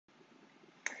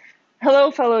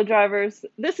Hello, fellow drivers.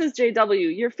 This is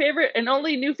JW, your favorite and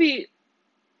only newfie.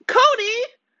 Cody,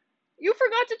 you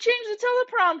forgot to change the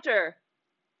teleprompter.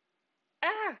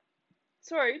 Ah,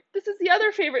 sorry. This is the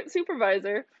other favorite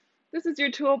supervisor. This is your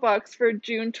toolbox for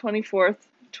June 24th,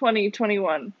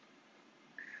 2021.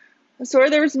 Sorry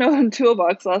there was no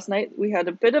toolbox last night. We had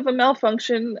a bit of a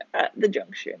malfunction at the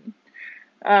junction.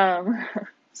 Um,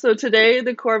 so today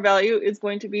the core value is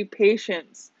going to be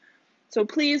patience. So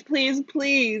please, please,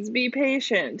 please be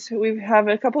patient. We have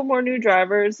a couple more new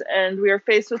drivers and we are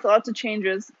faced with lots of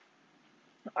changes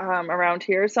around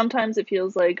here. Sometimes it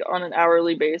feels like on an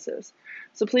hourly basis.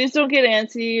 So please don't get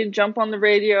antsy and jump on the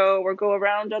radio or go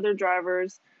around other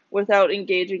drivers without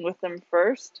engaging with them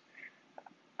first.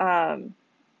 Um,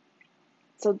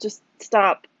 so just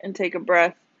stop and take a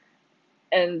breath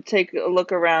and take a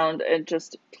look around and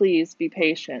just please be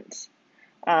patient.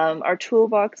 Our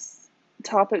toolbox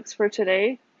topics for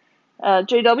today.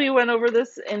 JW went over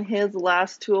this in his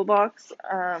last toolbox.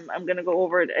 I'm going to go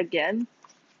over it again.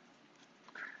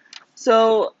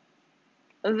 So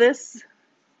this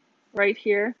right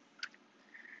here,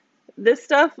 this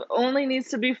stuff only needs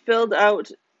to be filled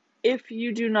out if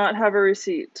you do not have a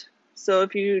receipt. So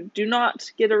if you do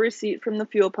not get a receipt from the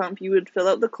fuel pump, you would fill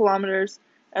out the kilometers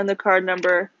and the card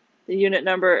number, the unit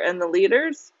number, and the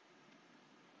liters.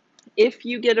 If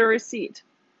you get a receipt,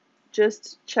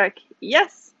 just check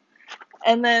yes.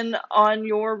 And then on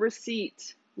your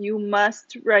receipt, you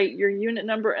must write your unit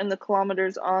number and the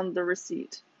kilometers on the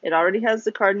receipt. It already has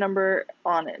the card number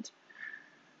on it.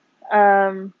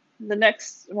 The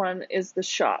next one is the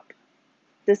shop.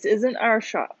 This isn't our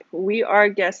shop. We are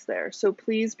guests there, so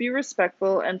please be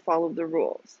respectful and follow the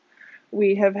rules.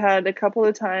 We have had a couple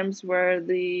of times where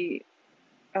the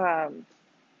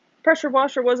pressure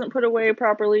washer wasn't put away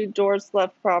properly, doors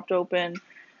left propped open.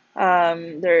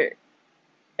 There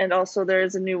and also there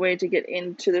is a new way to get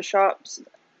into the shops.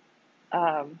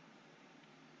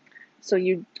 So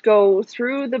you go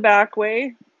through the back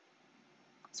way.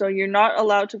 So you're not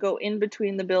allowed to go in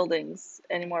between the buildings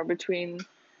anymore, between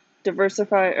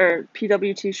Diversify or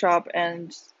PWT shop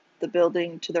and the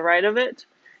building to the right of it.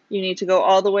 You need to go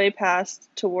all the way past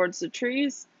towards the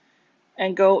trees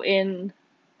and go in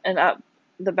and up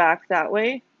the back that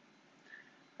way.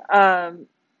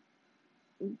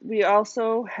 We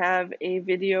also have a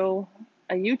video,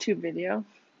 a YouTube video.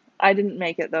 I didn't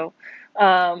make it though,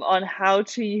 on how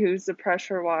to use the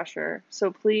pressure washer.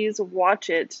 So please watch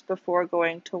it before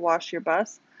going to wash your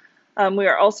bus. We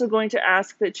are also going to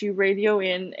ask that you radio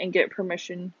in and get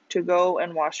permission to go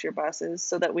and wash your buses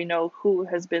so that we know who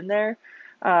has been there.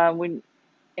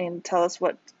 And tell us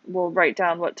we'll write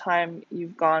down what time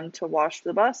you've gone to wash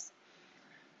the bus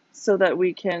so that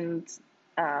we can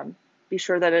be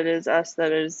sure that it is us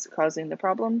that is causing the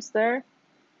problems there.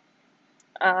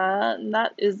 And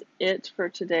that is it for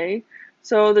today.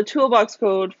 So the toolbox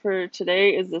code for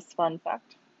today is this fun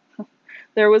fact.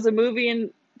 There was a movie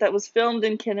that was filmed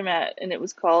in Kitimat and it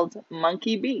was called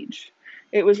Monkey Beach.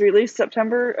 It was released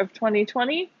September of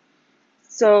 2020.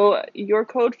 So your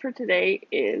code for today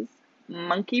is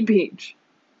Monkey Beach.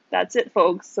 That's it,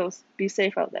 folks. So be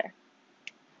safe out there.